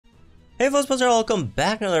Hey folks, welcome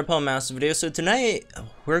back to another Pokemon Master video. So tonight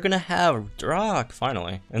we're gonna have Darach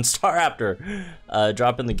finally and Staraptor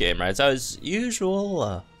drop in the game, right? So as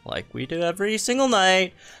usual, like we do every single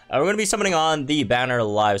night, we're gonna be summoning on the banner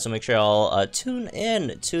live. So make sure y'all tune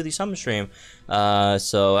in to the summon stream.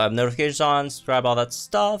 So have notifications on, subscribe, all that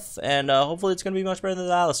stuff, and hopefully it's gonna be much better than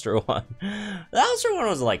the Alistair one. The Alistair one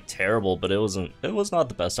was like terrible, but it was not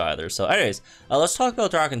the best either. So anyways, let's talk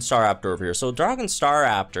about Darach and Staraptor over here. So Darach and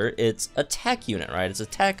Staraptor, it's a tech unit, right? It's a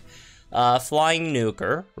tech flying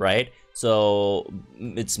nuker, right? So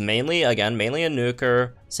it's mainly a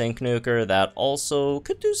nuker, sync nuker that also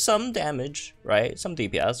could do some damage, right? Some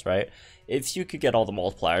DPS, right? If you could get all the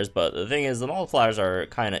multipliers, but the thing is the multipliers are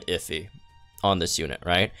kind of iffy on this unit,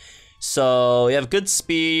 right? So you have good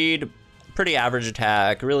speed, pretty average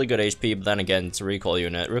attack, really good HP, but then again, it's a recoil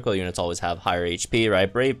unit. Recoil units always have higher HP,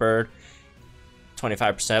 right? Brave Bird,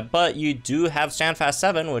 25%, but you do have Standfast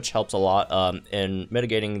 7, which helps a lot in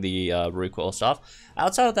mitigating the recoil stuff.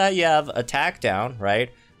 Outside of that, you have attack down,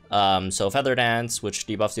 right? So Feather Dance, which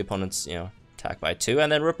debuffs the opponent's, attack by 2,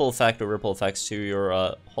 and then Ripple Effect or Ripple Effects to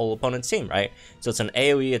your whole opponent's team, right? So it's an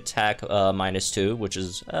AoE attack -2, which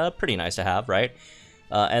is pretty nice to have, right?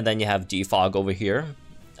 And then you have Defog over here,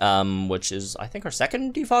 which is, I think, our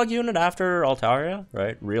second Defog unit after Altaria,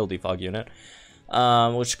 right? Real Defog unit.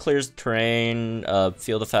 Which clears the terrain,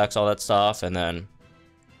 field effects, all that stuff, and then,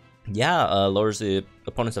 lowers the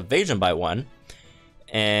opponent's evasion by 1.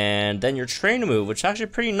 And then your train move, which is actually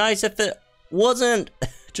pretty nice if it wasn't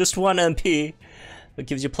just 1 MP. It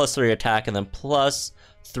gives you +3 attack and then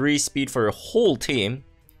 +3 speed for your whole team,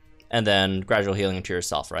 and then gradual healing into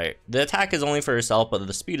yourself, right? The attack is only for yourself, but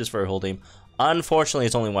the speed is for your whole team. Unfortunately,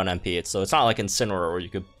 it's only 1 MP, so it's not like Incineroar where you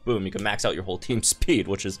could, boom, you can max out your whole team's speed,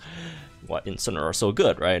 which is what Incineroar is so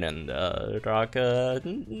good, right? And Darach,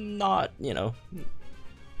 not,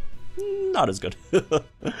 not as good.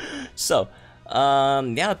 So,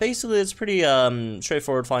 basically it's pretty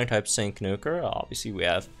straightforward flying type sync nuker. Obviously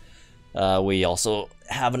we also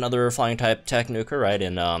have another flying type tech nuker, right,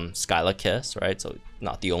 in Skyla Kiss, right? So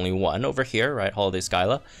not the only one over here, right? Holiday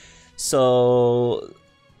Skyla. So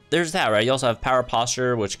there's that, right? You also have Power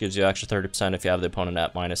Posture, which gives you extra 30% if you have the opponent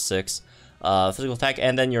at -6 physical attack,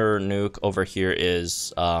 and then your nuke over here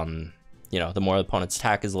is the more the opponent's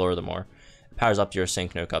attack is lower, the more it powers up your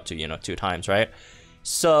sync nuke up to 2 times, right?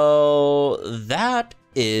 So that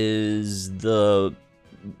is the,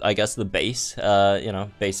 I guess, the base,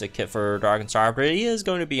 basic kit for Darach and Staraptor. He is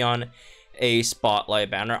going to be on a Spotlight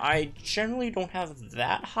banner. I generally don't have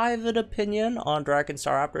that high of an opinion on Darach and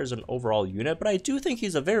Staraptor as an overall unit, but I do think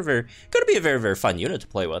he's a going to be a very fun unit to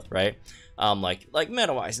play with, right? Like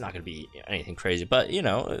meta-wise, not going to be anything crazy, but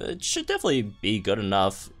it should definitely be good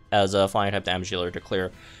enough as a flying type damage dealer to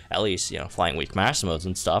clear at least flying weak maximums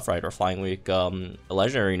and stuff, right? Or flying weak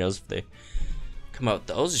legendary knows if they come out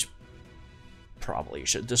those, probably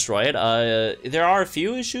should destroy it. There are a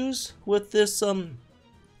few issues with this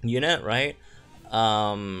unit, right?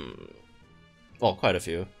 Well, quite a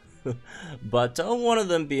few. But one of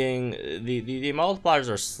them being the multipliers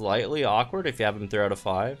are slightly awkward if you have them 3 out of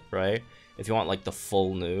 5, right? If you want like the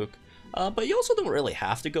full nuke, but you also don't really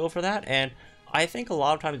have to go for that. And I think a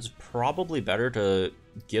lot of times it's probably better to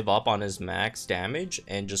give up on his max damage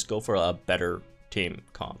and just go for a better team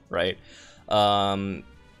comp, right? Again,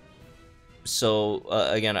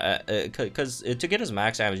 because to get his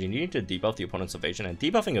max damage, you need to debuff the opponent's evasion, and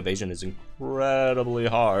debuffing evasion is incredibly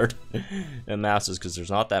hard in Masters because there's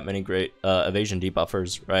not that many great evasion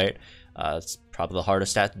debuffers, right? It's probably the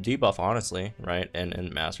hardest stat to debuff, honestly, right? And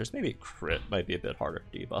in Masters, maybe crit might be a bit harder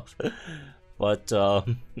to debuff, but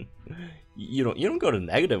you don't go to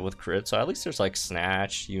negative with crit, so at least there's like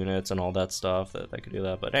snatch units and all that stuff that could do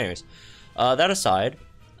that. But anyways, that aside,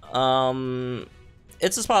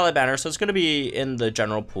 it's a Spotlight banner, so it's going to be in the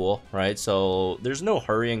general pool, right? So there's no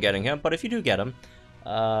hurry in getting him, but if you do get him,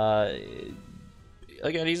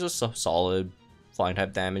 again, he's a solid flying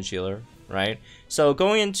type damage healer, right? So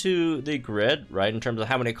going into the grid, right, in terms of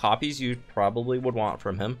how many copies you probably would want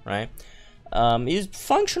from him, right? He's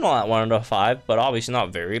functional at 1 out of 5, but obviously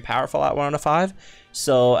not very powerful at 1 out of 5.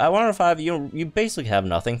 So at 1 out of 5, you basically have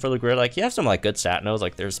nothing for the grid. Like, you have some like good stat nodes,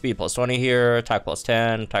 like there's speed +20 here, attack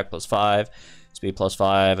 +10, attack +5, speed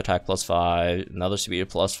 +5, attack +5, another speed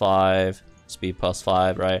 +5, speed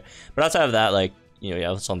 +5, right? But outside of that, like, you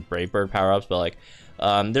have some Brave Bird power-ups, but like,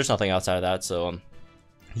 there's nothing outside of that. So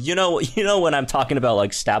when I'm talking about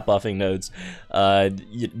like stat buffing nodes,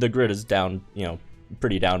 the grid is down,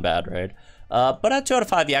 pretty down bad, right? But at 2 out of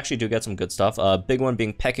 5, you actually do get some good stuff. Big one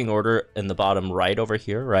being pecking order in the bottom right over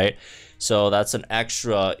here, right? So that's an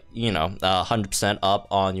extra, you know, 100% up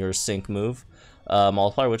on your sync move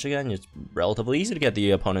multiplier, which again is relatively easy to get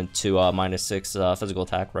the opponent to -6 physical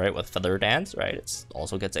attack, right? With Feather Dance, right? It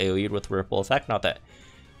also gets AoE'd with Ripple Effect. Not that,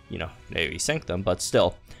 you know, AoE sync them, but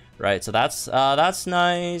still. Right, so that's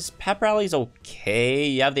nice. Pep Rally's okay.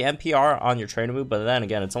 You have the NPR on your trainer move, but then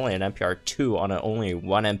again, it's only an NPR 2 on only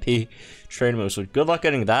 1 MP trainer move, so good luck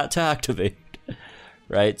getting that to activate.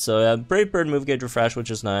 Right, so Brave Bird move gauge refresh,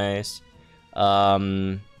 which is nice.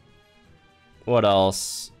 What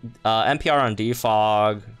else? NPR on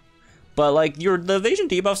Defog. But like the evasion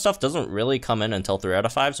debuff stuff doesn't really come in until 3 out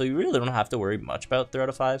of 5, so you really don't have to worry much about 3 out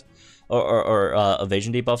of 5 or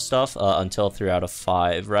evasion debuff stuff until 3 out of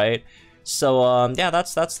 5, right? So yeah,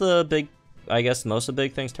 that's the big, I guess most of the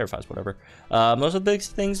big things. Terrifies, whatever. Most of the big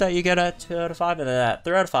things that you get at 2 out of 5, and then at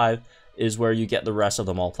 3 out of 5 is where you get the rest of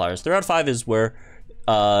the multipliers. 3 out of 5 is where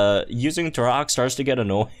using Darach starts to get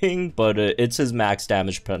annoying, but it's his max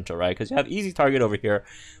damage potential, right? Because you have easy target over here,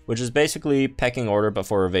 which is basically pecking order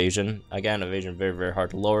before evasion. Again, evasion very, very hard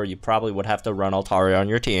to lower. You probably would have to run Altaria on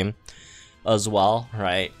your team as well,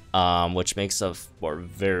 right? Which makes a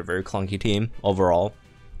very, very clunky team overall,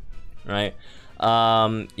 right?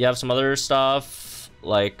 You have some other stuff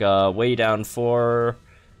like way down 4,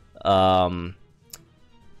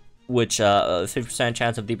 which 50%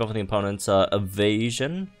 chance of debuffing the opponent's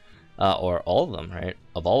evasion, or all of them, right?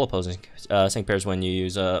 Of all opposing sync pairs when you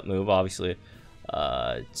use a move. Obviously,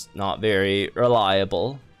 it's not very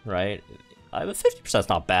reliable, right? 50% is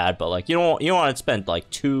not bad, but like you don't want to spend like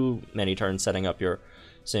too many turns setting up your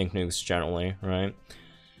sync nukes generally, right?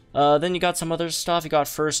 Then you got some other stuff. You got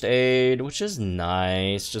first aid, which is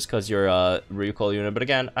nice, just because you're a recoil unit. But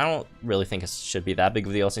again, I don't really think it should be that big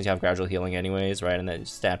of a deal since you have gradual healing anyways, right? And then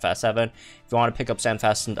stand fast 7. If you want to pick up stand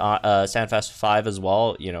fast 5 as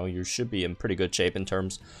well, you know, you should be in pretty good shape in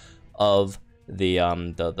terms of the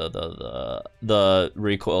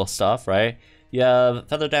recoil stuff, right? You have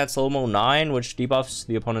Feather Dance Slow-Mo 9, which debuffs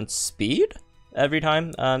the opponent's speed every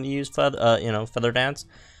time you use Feather Dance,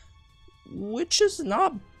 which is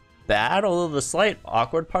not bad, although the slight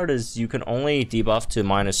awkward part is you can only debuff to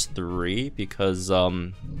 -3 because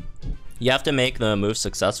you have to make the move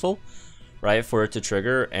successful, right, for it to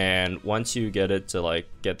trigger. And once you get it to like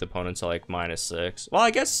get the opponent to like -6, well,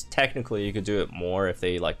 I guess technically you could do it more if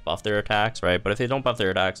they like buff their attacks, right? But if they don't buff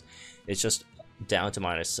their attacks, it's just down to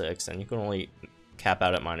 -6, and you can only cap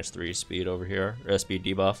out at -3 speed over here, speed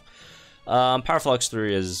debuff. Power Flux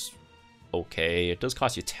 3 is okay. It does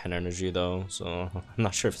cost you 10 energy though, so I'm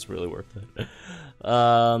not sure if it's really worth it.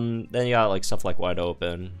 Then you got like stuff like Wide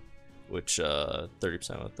Open, which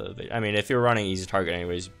 30% with the, I mean, if you're running easy target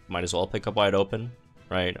anyways, you might as well pick up Wide Open,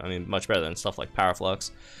 right? I mean, much better than stuff like Power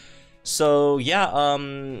Flux. So yeah,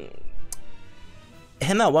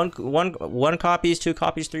 him at one copies, 2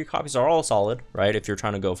 copies, 3 copies are all solid, right? If you're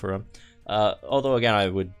trying to go for him. Although again, I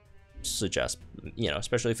would suggest, you know,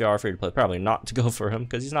 especially if you are free to play, probably not to go for him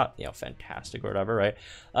because he's not, you know, fantastic or whatever, right?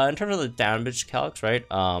 In terms of the damage calcs, right,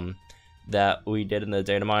 that we did in the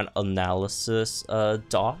Datamined analysis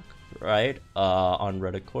doc, right, on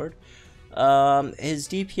Reddit Cord, his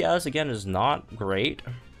DPS again is not great,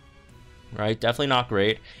 right? Definitely not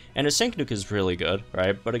great, and his sync nuke is really good,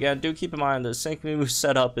 right? But again, do keep in mind the sync nuke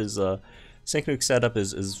setup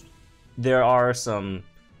is there are some,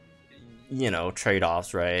 you know,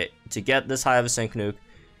 trade-offs, right? To get this high of a sync nuke,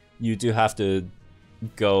 you do have to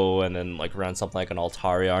go and then like run something like an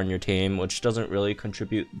Altaria on your team, which doesn't really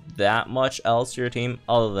contribute that much else to your team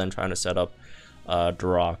other than trying to set up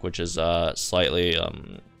Darach, which is slightly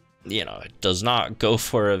you know, it does not go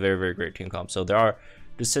for a very, very great team comp. So there are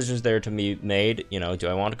decisions there to be made. You know, do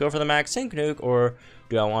I want to go for the max sync nuke, or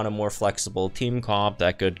do I want a more flexible team comp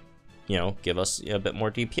that could, you know, give us a bit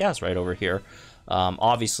more DPS right over here?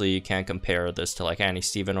 Obviously you can't compare this to like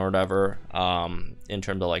Anti-Steven or whatever, in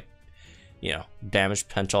terms of like, you know, damage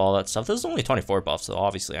potential, all that stuff. This is only 24 buffs, so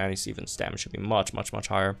obviously Anti-Steven's damage should be much, much, much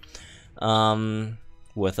higher,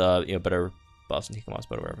 with you know, better buffs and TKMs,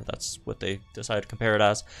 but whatever, that's what they decided to compare it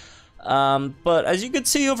as. But as you can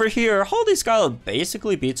see over here, Holiday Skyla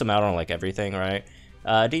basically beats him out on like everything, right?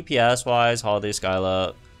 DPS wise, Holiday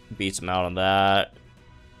Skyla beats him out on that.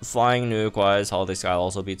 Flying nuke wise, Holiday Skyla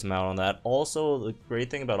also beats him out on that. Also, the great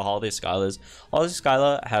thing about Holiday Skyla is Holiday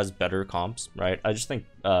Skyla has better comps, right? I just think,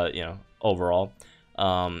 you know, overall,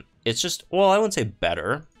 it's just, well, I wouldn't say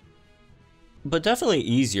better, but definitely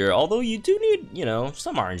easier. Although you do need, you know,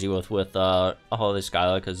 some RNG with a Holiday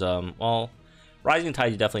Skyla, because well, Rising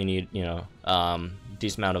Tide you definitely need, you know,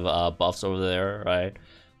 decent amount of buffs over there, right?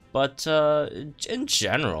 But in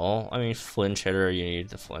general, I mean, flinch hitter, you need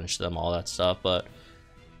to flinch them, all that stuff. But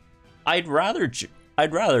I'd rather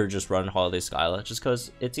just run Holiday Skyla, just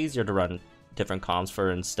because it's easier to run different comps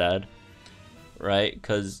for instead, right?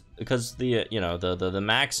 Because the the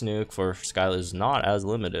max nuke for Skyla is not as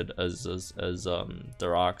limited as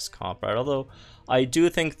Darach's comp, right? Although I do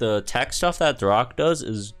think the tech stuff that Darach does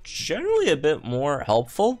is generally a bit more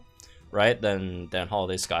helpful, right, than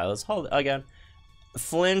Holiday Skyla's. Again,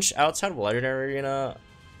 flinch outside of Legendary Arena,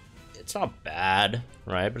 it's not bad,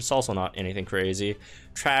 right? But it's also not anything crazy.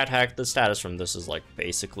 Trad hack, the status from this is like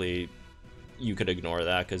basically you could ignore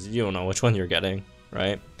that because you don't know which one you're getting,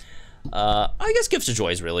 right? I guess Gifts of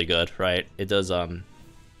Joy is really good, right? It does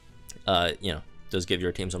does give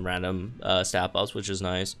your team some random stat buffs, which is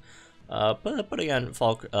nice. But again, not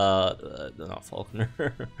Falconer.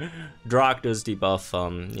 Darach does debuff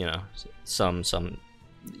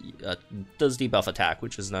does debuff attack,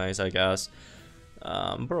 which is nice, I guess.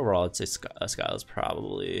 But overall, I'd say Skyla's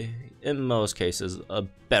probably, in most cases, a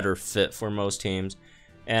better fit for most teams,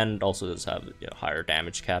 and also does have higher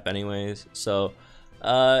damage cap anyways. So,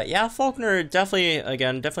 yeah, Falconer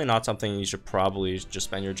definitely not something you should probably just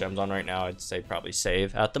spend your gems on right now. I'd say probably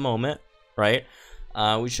save at the moment, right?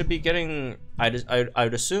 We should be getting,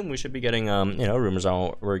 I'd assume we should be getting, rumors on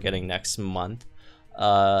what we're getting next month,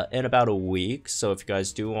 in about a week. So if you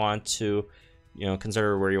guys do want to,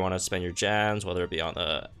 consider where you want to spend your gems, whether it be on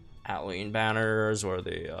the Halloween banners or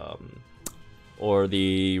the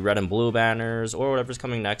red and blue banners or whatever's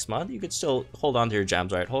coming next month, you could still hold on to your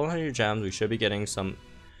gems, right? Hold on to your gems. We should be getting some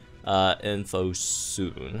info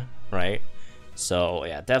soon, right? So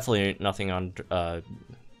yeah, definitely nothing on, don't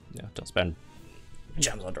spend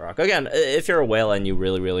gems on Darach. Again, if you're a whale and you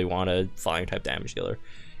really want a flying type damage dealer,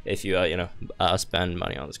 if you spend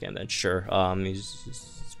money on this game, then sure. You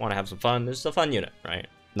just want to have some fun. This is a fun unit, right?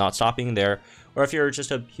 Not stopping there. Or if you're just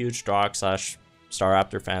a huge Darach /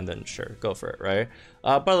 Staraptor fan, then sure, go for it, right?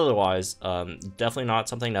 But otherwise, definitely not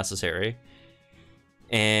something necessary.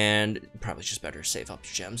 And probably just better save up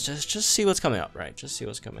your gems. Just see what's coming up, right? Just see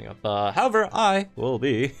what's coming up. However, I will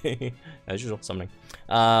be, as usual, summoning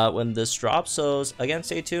when this drops. So again,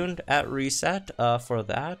 stay tuned at reset for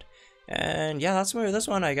that. And yeah, that's it for this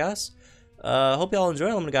one, I guess. Hope y'all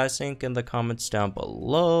enjoy. Let me guys think in the comments down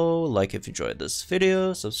below. Like if you enjoyed this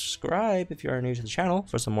video, subscribe if you are new to the channel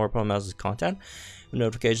for some more Pokemon content.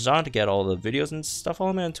 Notifications on to get all the videos and stuff.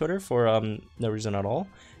 Follow me on Twitter for no reason at all.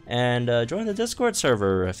 And join the Discord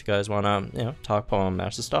server if you guys want to talk Pokemon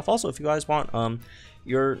Master stuff. Also, if you guys want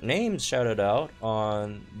your names shouted out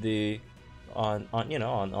on the on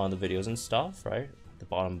the videos and stuff, right? At the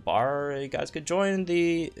bottom bar, you guys could join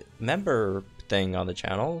the member thing on the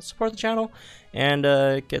channel, support the channel, and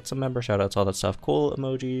get some member shoutouts, all that stuff, cool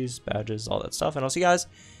emojis, badges, all that stuff. And I'll see you guys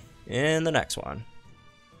in the next one.